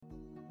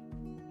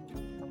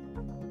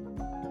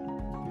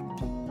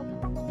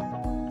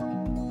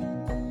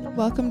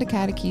Welcome to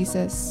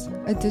Catechesis,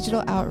 a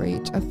digital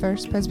outreach of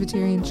First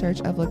Presbyterian Church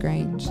of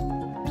LaGrange.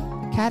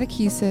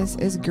 Catechesis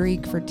is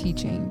Greek for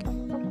teaching,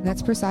 and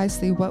that's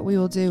precisely what we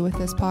will do with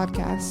this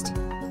podcast.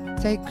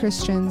 Take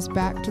Christians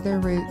back to their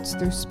roots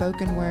through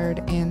spoken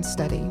word and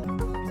study.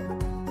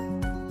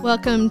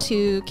 Welcome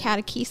to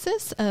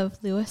Catechesis of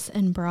Lewis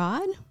and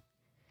Broad.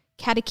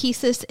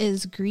 Catechesis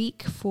is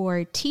Greek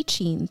for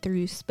teaching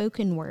through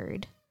spoken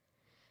word.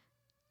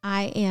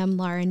 I am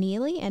Laura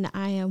Neely, and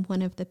I am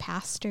one of the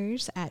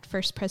pastors at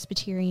First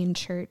Presbyterian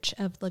Church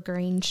of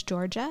LaGrange,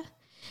 Georgia.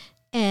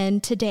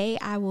 And today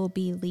I will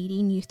be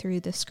leading you through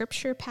the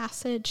scripture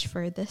passage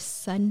for this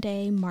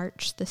Sunday,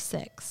 March the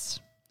 6th,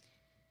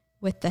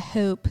 with the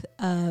hope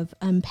of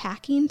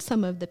unpacking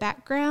some of the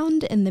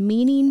background and the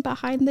meaning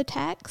behind the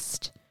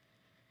text,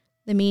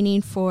 the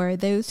meaning for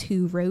those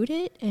who wrote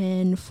it,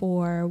 and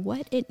for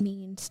what it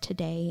means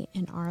today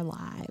in our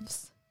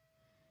lives.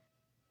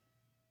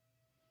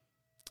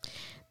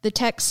 The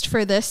text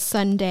for this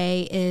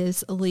Sunday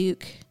is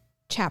Luke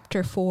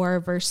chapter 4,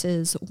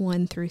 verses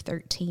 1 through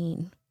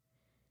 13.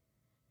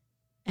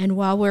 And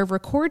while we're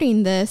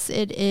recording this,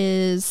 it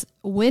is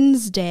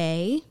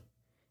Wednesday,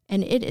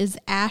 and it is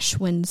Ash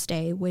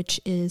Wednesday,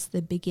 which is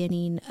the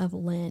beginning of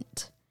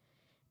Lent.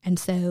 And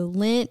so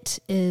Lent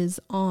is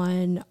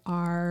on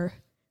our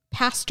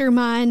pastor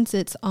minds,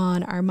 it's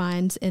on our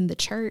minds in the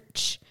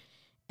church,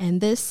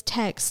 and this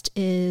text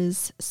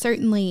is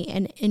certainly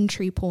an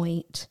entry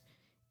point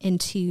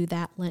into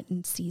that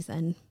Lenten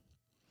season.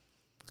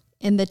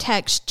 In the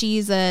text,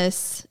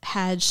 Jesus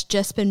has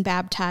just been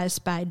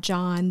baptized by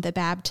John the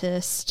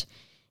Baptist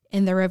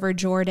in the River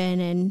Jordan,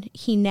 and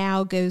he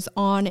now goes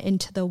on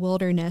into the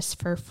wilderness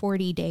for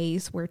 40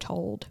 days, we're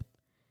told.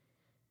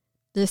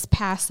 This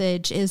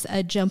passage is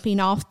a jumping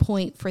off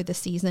point for the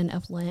season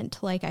of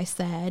Lent, like I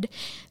said,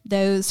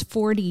 those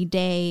 40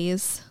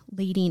 days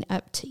leading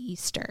up to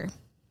Easter.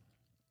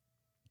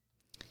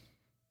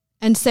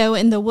 And so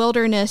in the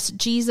wilderness,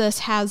 Jesus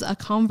has a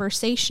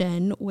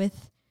conversation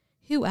with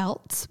who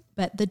else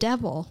but the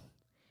devil.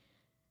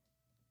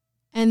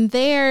 And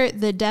there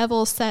the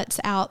devil sets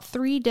out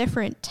 3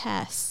 different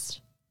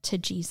tests to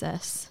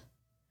Jesus.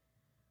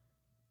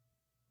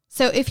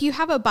 So if you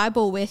have a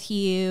Bible with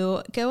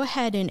you, go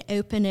ahead and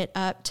open it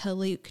up to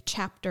Luke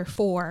chapter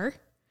 4,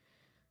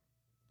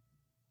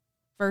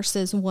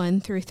 verses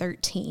 1 through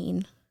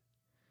 13.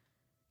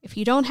 If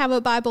you don't have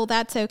a Bible,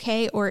 that's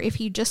okay. Or if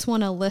you just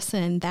want to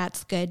listen,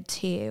 that's good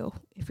too.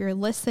 If you're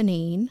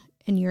listening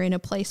and you're in a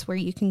place where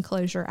you can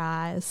close your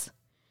eyes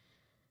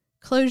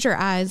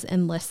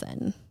and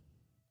listen.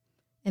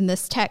 In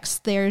this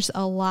text, there's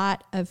a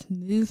lot of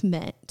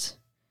movement.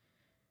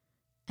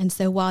 And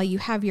so while you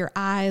have your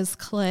eyes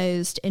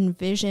closed,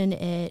 envision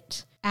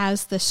it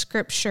as the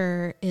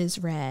scripture is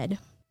read.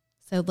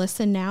 So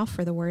listen now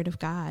for the word of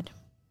God.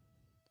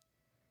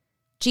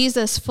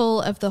 Jesus,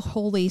 full of the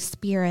Holy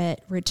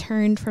Spirit,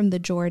 returned from the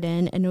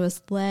Jordan and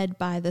was led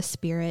by the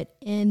Spirit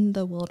in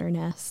the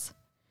wilderness,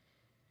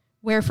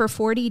 where for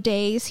 40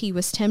 days he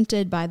was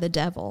tempted by the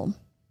devil.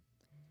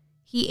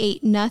 He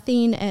ate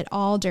nothing at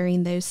all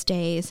during those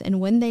days, and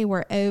when they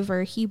were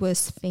over, he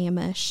was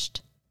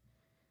famished.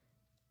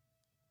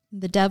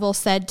 The devil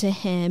said to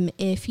him,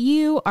 "If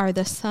you are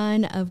the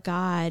Son of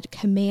God,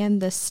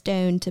 command this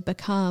stone to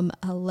become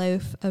a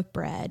loaf of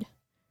bread."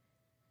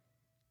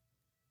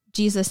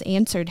 Jesus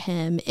answered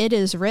him, "It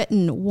is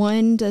written,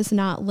 one does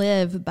not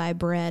live by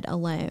bread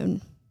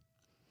alone."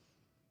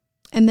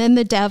 And then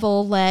the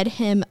devil led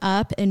him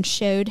up and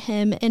showed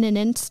him in an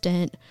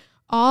instant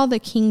all the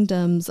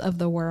kingdoms of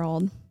the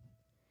world.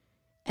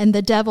 And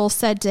the devil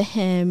said to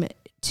him,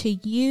 "To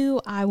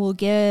you I will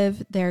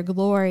give their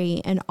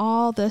glory and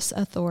all this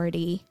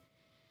authority,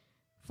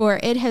 for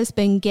it has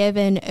been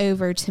given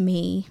over to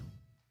me,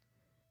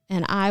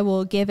 and I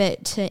will give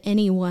it to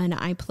anyone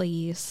I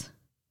please.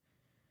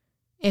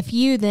 If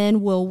you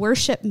then will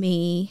worship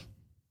me,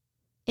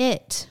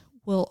 it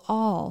will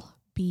all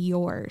be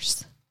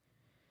yours."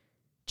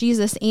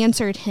 Jesus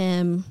answered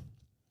him,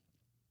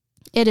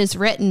 "It is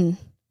written,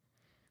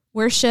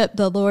 worship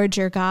the Lord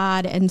your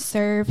God and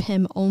serve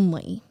him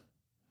only."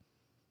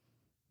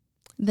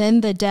 Then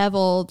the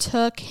devil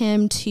took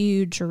him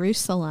to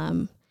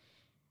Jerusalem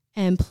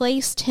and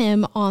placed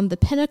him on the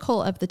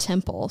pinnacle of the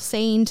temple,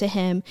 saying to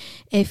him,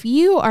 "If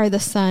you are the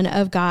Son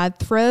of God,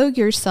 throw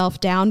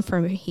yourself down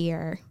from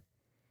here.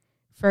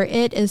 For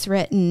it is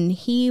written,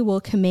 he will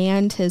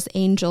command his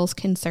angels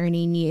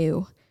concerning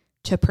you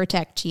to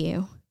protect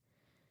you.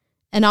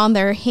 And on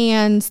their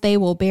hands they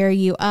will bear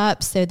you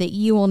up so that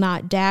you will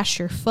not dash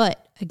your foot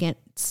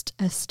against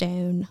a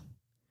stone."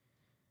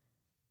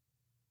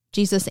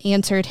 Jesus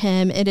answered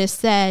him, "It is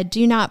said,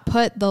 do not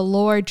put the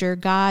Lord your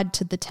God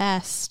to the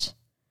test."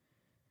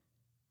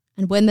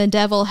 And when the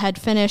devil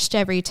had finished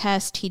every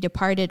test, he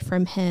departed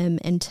from him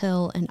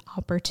until an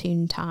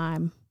opportune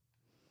time.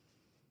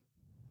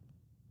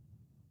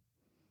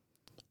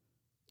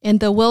 In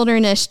the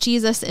wilderness,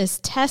 Jesus is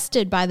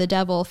tested by the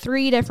devil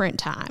 3 different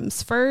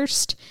times.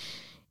 First,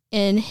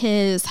 in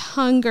his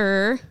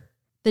hunger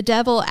The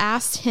devil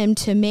asked him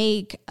to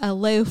make a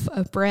loaf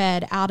of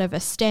bread out of a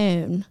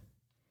stone.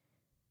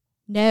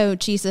 No,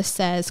 Jesus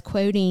says,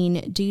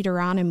 quoting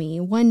Deuteronomy,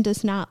 one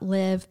does not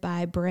live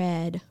by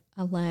bread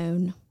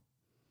alone.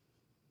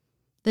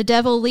 The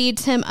devil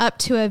leads him up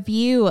to a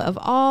view of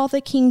all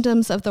the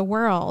kingdoms of the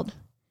world.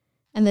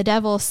 And the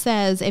devil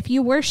says, if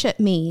you worship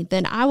me,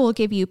 then I will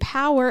give you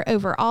power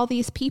over all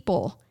these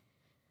people.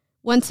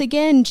 Once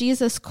again,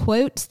 Jesus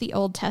quotes the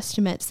Old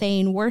Testament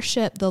saying,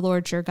 worship the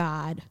Lord your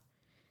God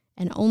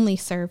and only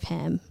serve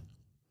him.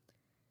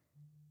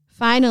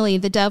 Finally,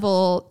 the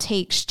devil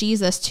takes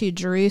Jesus to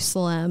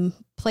Jerusalem,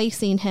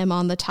 placing him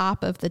on the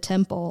top of the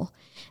temple,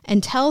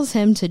 and tells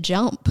him to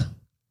jump.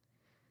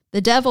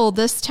 The devil,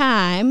 this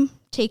time,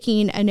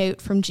 taking a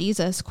note from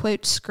Jesus,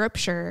 quotes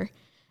scripture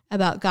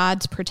about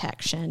God's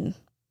protection,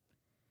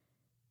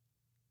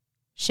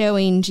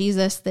 showing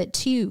Jesus that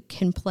two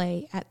can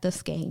play at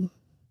this game.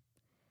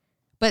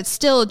 But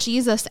still,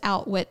 Jesus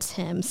outwits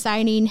him,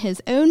 citing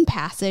his own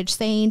passage,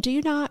 saying,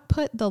 do not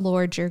put the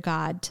Lord your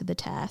God to the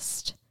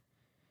test.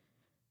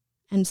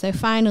 And so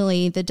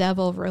finally, the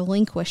devil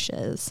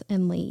relinquishes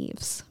and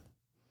leaves.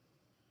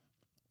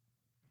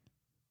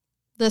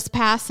 This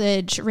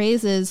passage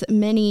raises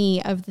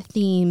many of the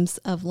themes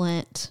of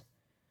Lent.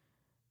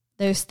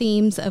 Those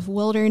themes of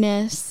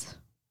wilderness,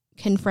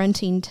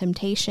 confronting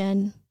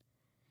temptation,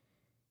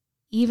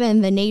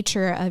 even the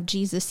nature of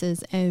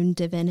Jesus' own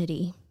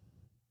divinity.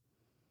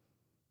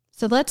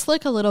 So let's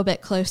look a little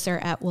bit closer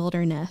at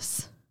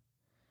wilderness.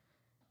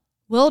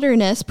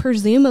 Wilderness,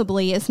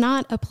 presumably, is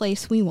not a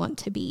place we want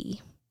to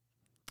be.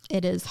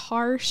 It is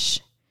harsh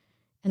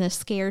and a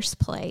scarce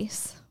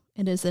place.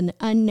 It is an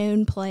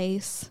unknown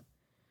place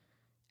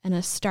and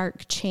a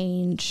stark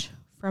change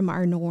from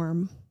our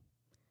norm.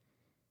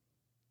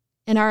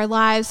 In our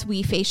lives,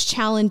 we face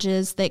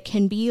challenges that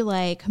can be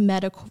like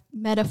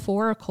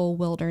metaphorical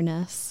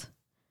wilderness.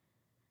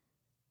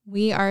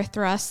 We are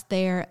thrust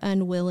there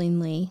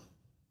unwillingly.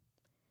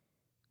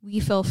 We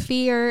feel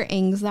fear,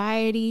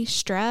 anxiety,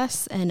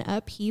 stress, and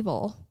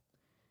upheaval.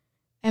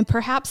 And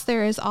perhaps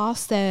there is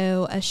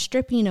also a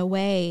stripping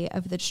away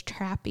of the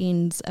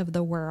trappings of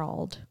the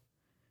world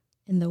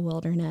in the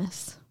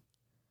wilderness.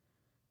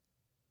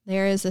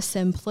 There is a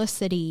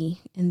simplicity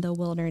in the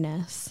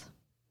wilderness,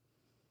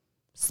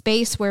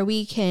 space where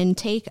we can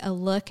take a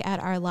look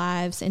at our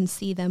lives and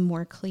see them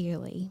more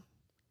clearly.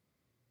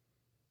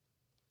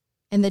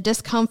 In the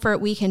discomfort,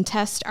 we can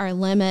test our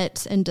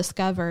limits and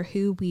discover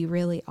who we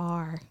really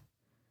are,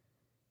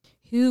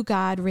 who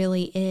God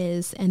really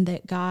is, and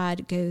that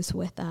God goes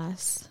with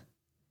us,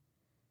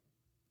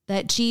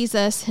 that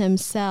Jesus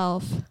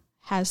himself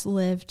has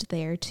lived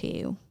there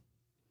too.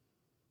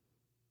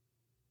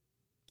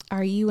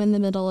 Are you in the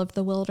middle of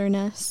the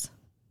wilderness?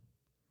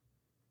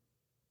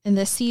 In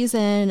the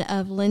season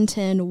of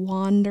Lenten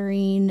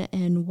wandering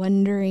and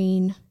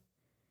wondering,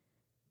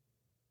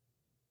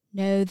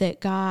 know that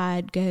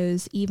God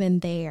goes even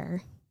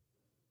there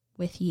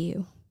with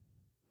you.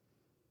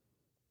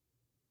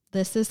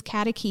 This is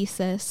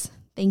Catechesis.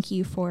 Thank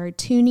you for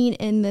tuning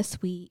in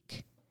this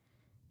week,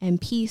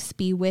 and peace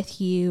be with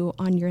you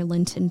on your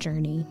Lenten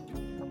journey.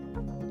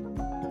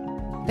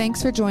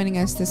 Thanks for joining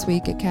us this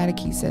week at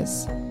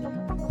Catechesis.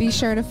 Be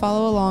sure to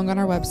follow along on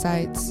our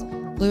websites,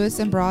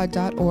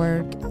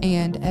 lewisandbroad.org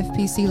and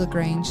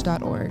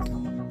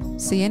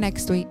fpclagrange.org. See you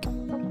next week.